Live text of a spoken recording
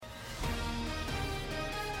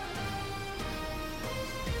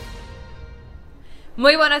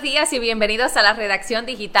Muy buenos días y bienvenidos a la redacción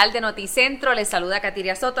digital de Noticentro. Les saluda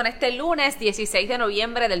Katiria Soto en este lunes 16 de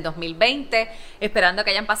noviembre del 2020, esperando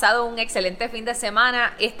que hayan pasado un excelente fin de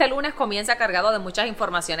semana. Este lunes comienza cargado de muchas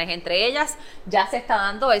informaciones, entre ellas ya se está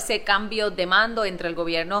dando ese cambio de mando entre el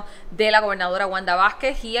gobierno de la gobernadora Wanda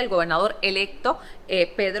Vázquez y el gobernador electo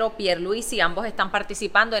Pedro Pierluisi. Ambos están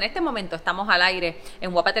participando. En este momento estamos al aire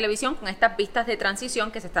en Guapa Televisión con estas vistas de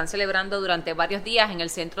transición que se están celebrando durante varios días en el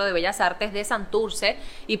Centro de Bellas Artes de Santurce,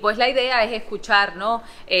 y pues la idea es escuchar, ¿no?,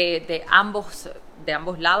 de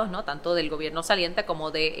ambos lados, ¿no?, tanto del gobierno saliente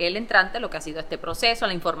como del entrante, lo que ha sido este proceso,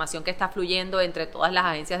 la información que está fluyendo entre todas las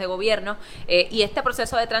agencias de gobierno, y este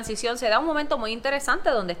proceso de transición se da un momento muy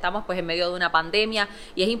interesante donde estamos pues en medio de una pandemia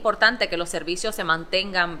y es importante que los servicios se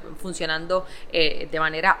mantengan funcionando de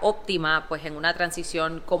manera óptima pues en una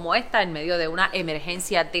transición como esta en medio de una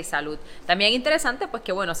emergencia de salud. También interesante pues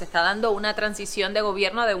que bueno, se está dando una transición de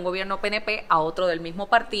gobierno de un gobierno PNP a otro del mismo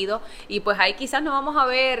partido, y pues ahí quizás no vamos a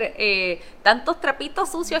ver tantos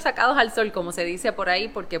trapitos sucios sacados al sol, como se dice por ahí,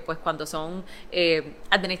 porque pues cuando son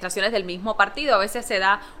administraciones del mismo partido a veces se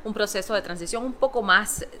da un proceso de transición un poco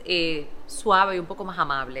más suave y un poco más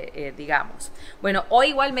amable, digamos. Bueno, hoy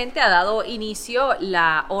igualmente ha dado inicio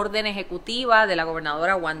la orden ejecutiva de la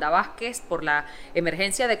gobernadora Wanda Vázquez por la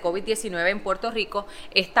emergencia de COVID-19 en Puerto Rico.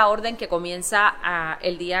 Esta orden, que comienza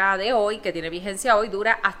el día de hoy, que tiene vigencia hoy,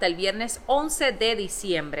 dura hasta el viernes 11 de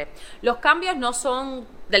diciembre. Los cambios no son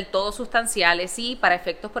del todo sustanciales, y para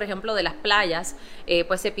efectos, por ejemplo, de las playas,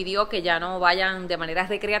 pues se pidió que ya no vayan de manera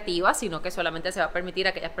recreativa, sino que solamente se va a permitir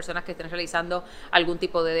a aquellas personas que estén realizando algún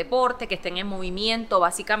tipo de deporte, que estén en movimiento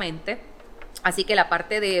básicamente. Así que la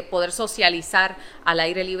parte de poder socializar al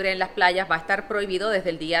aire libre en las playas va a estar prohibido desde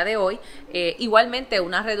el día de hoy. Igualmente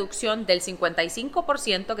una reducción del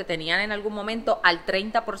 55% que tenían en algún momento al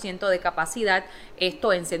 30% de capacidad,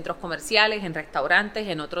 esto en centros comerciales, en restaurantes,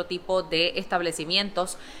 en otro tipo de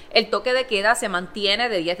establecimientos. El toque de queda se mantiene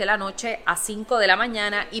de 10 de la noche a 5 de la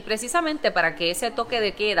mañana, y precisamente para que ese toque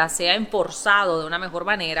de queda sea enforzado de una mejor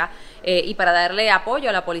manera y para darle apoyo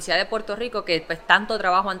a la Policía de Puerto Rico, que pues tanto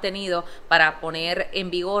trabajo han tenido para poner en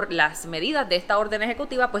vigor las medidas de esta orden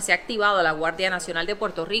ejecutiva, pues se ha activado la Guardia Nacional de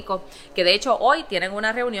Puerto Rico, que de hecho hoy tienen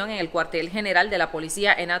una reunión en el cuartel general de la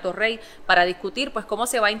policía en Atorrey para discutir pues cómo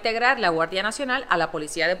se va a integrar la Guardia Nacional a la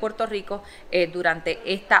Policía de Puerto Rico durante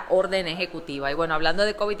esta orden ejecutiva. Y bueno, hablando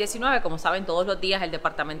de COVID-19, como saben, todos los días el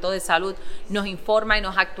Departamento de Salud nos informa y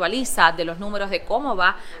nos actualiza de los números de cómo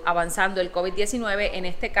va avanzando el COVID-19. En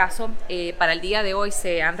este caso, para el día de hoy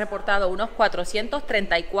se han reportado unos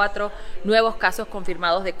 434 nuevos casos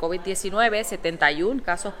confirmados de COVID-19, 71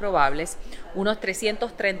 casos probables, unos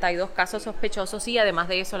 332 casos sospechosos, y además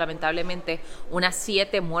de eso, lamentablemente, unas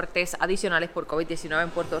 7 muertes adicionales por COVID-19 en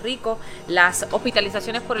Puerto Rico. Las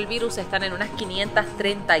hospitalizaciones por el virus están en unas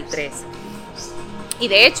 533. Y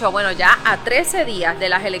de hecho, bueno, ya a 13 días de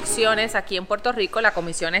las elecciones aquí en Puerto Rico, la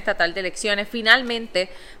Comisión Estatal de Elecciones finalmente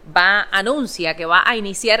anuncia que va a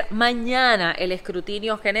iniciar mañana el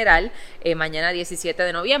escrutinio general, mañana 17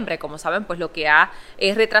 de noviembre. Como saben, pues lo que ha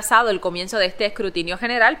retrasado el comienzo de este escrutinio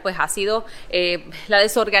general, pues ha sido la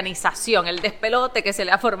desorganización, el despelote que se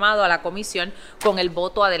le ha formado a la comisión con el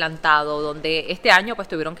voto adelantado, donde este año pues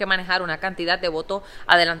tuvieron que manejar una cantidad de voto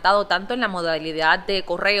adelantado tanto en la modalidad de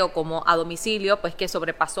correo como a domicilio, pues que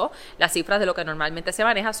sobrepasó las cifras de lo que normalmente se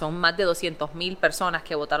maneja. Son más de 200,000 personas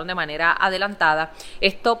que votaron de manera adelantada.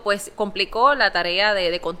 Esto pues complicó la tarea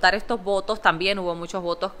de contar estos votos. También hubo muchos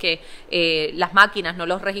votos que las máquinas no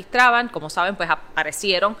los registraban. Como saben, pues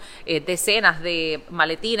aparecieron decenas de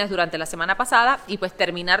maletines durante la semana pasada, y pues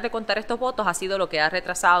terminar de contar estos votos ha sido lo que ha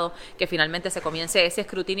retrasado que finalmente se comience ese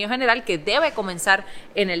escrutinio general, que debe comenzar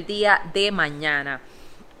en el día de mañana.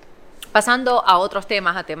 Pasando a otros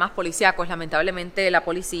temas, a temas policíacos, lamentablemente la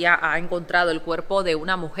policía ha encontrado el cuerpo de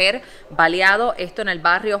una mujer baleado, esto en el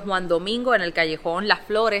barrio Juan Domingo, en el callejón Las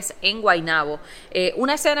Flores, en Guaynabo.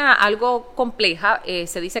 Una escena algo compleja.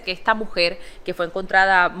 Se dice que esta mujer, que fue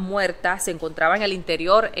encontrada muerta, se encontraba en el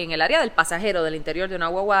interior, en el área del pasajero del interior de una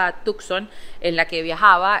guagua Tucson en la que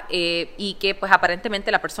viajaba, y que pues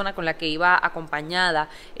aparentemente la persona con la que iba acompañada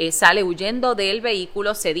sale huyendo del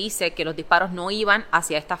vehículo. Se dice que los disparos no iban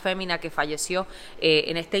hacia esta fémina que falleció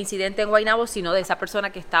en este incidente en Guaynabo, sino de esa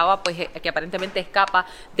persona que estaba, pues que aparentemente escapa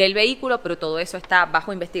del vehículo, pero todo eso está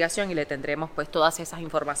bajo investigación y le tendremos pues todas esas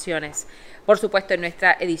informaciones, por supuesto, en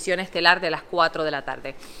nuestra edición estelar de las 4 de la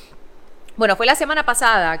tarde. Bueno, fue la semana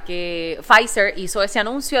pasada que Pfizer hizo ese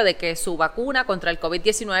anuncio de que su vacuna contra el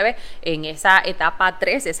COVID-19 en esa etapa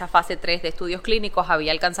 3, esa fase 3 de estudios clínicos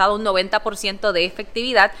había alcanzado un 90% de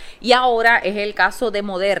efectividad, y ahora es el caso de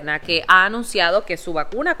Moderna, que ha anunciado que su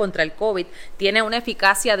vacuna contra el COVID tiene una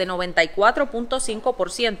eficacia de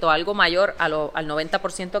 94.5%, algo mayor al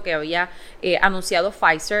 90% que había anunciado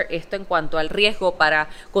Pfizer, esto en cuanto al riesgo para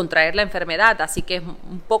contraer la enfermedad, así que es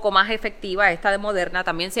un poco más efectiva esta de Moderna.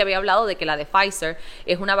 También se había hablado de que la de Pfizer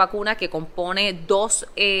es una vacuna que compone dos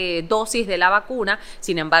dosis de la vacuna,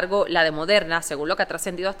 sin embargo la de Moderna, según lo que ha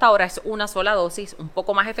trascendido hasta ahora, es una sola dosis, un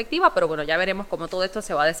poco más efectiva, pero bueno, ya veremos cómo todo esto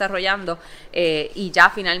se va desarrollando y ya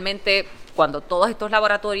finalmente cuando todos estos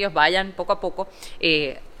laboratorios vayan poco a poco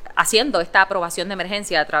haciendo esta aprobación de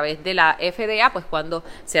emergencia a través de la FDA, pues cuándo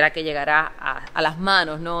será que llegará a las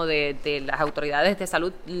manos, ¿no?, de las autoridades de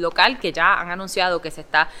salud local, que ya han anunciado que se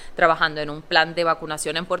está trabajando en un plan de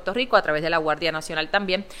vacunación en Puerto Rico a través de la Guardia Nacional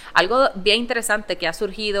también. Algo bien interesante que ha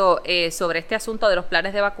surgido sobre este asunto de los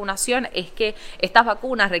planes de vacunación es que estas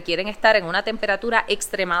vacunas requieren estar en una temperatura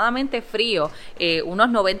extremadamente frío, unos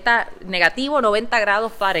 90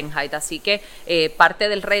 grados Fahrenheit, así que parte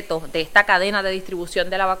del reto de esta cadena de distribución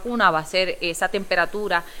de la vacuna va a ser esa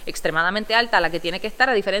temperatura extremadamente alta a la que tiene que estar,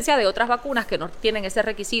 a diferencia de otras vacunas que no tienen ese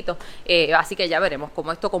requisito, así que ya veremos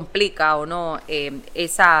cómo esto complica o no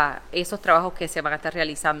esos trabajos que se van a estar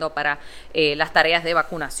realizando para las tareas de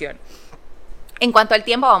vacunación. En cuanto al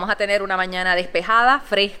tiempo, vamos a tener una mañana despejada,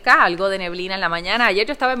 fresca, algo de neblina en la mañana. Ayer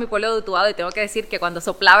yo estaba en mi pueblo de Utuado y tengo que decir que cuando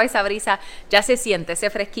soplaba esa brisa ya se siente ese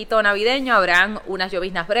fresquito navideño. Habrán unas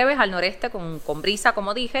lloviznas breves al noreste con brisa,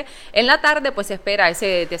 como dije. En la tarde pues se espera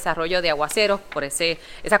ese desarrollo de aguaceros por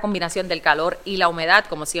esa combinación del calor y la humedad,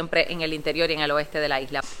 como siempre en el interior y en el oeste de la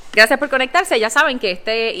isla. Gracias por conectarse. Ya saben que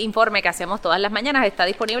este informe que hacemos todas las mañanas está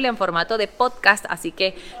disponible en formato de podcast, así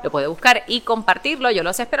que lo puede buscar y compartirlo. Yo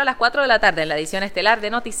los espero a las 4 de la tarde en la edición estelar de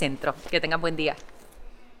Noticentro. Que tengan buen día.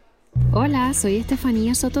 Hola, soy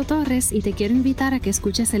Estefanía Soto Torres y te quiero invitar a que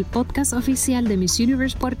escuches el podcast oficial de Miss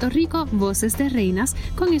Universe Puerto Rico, Voces de Reinas,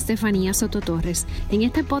 con Estefanía Soto Torres. En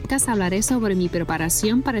este podcast hablaré sobre mi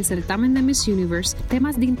preparación para el certamen de Miss Universe,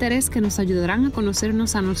 temas de interés que nos ayudarán a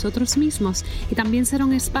conocernos a nosotros mismos, y también será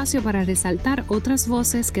un espacio para resaltar otras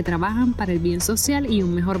voces que trabajan para el bien social y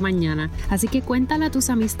un mejor mañana. Así que cuéntale a tus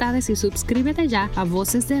amistades y suscríbete ya a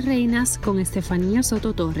Voces de Reinas con Estefanía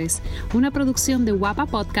Soto Torres, una producción de Guapa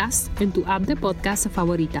Podcast en tu app de podcast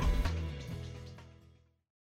favorita.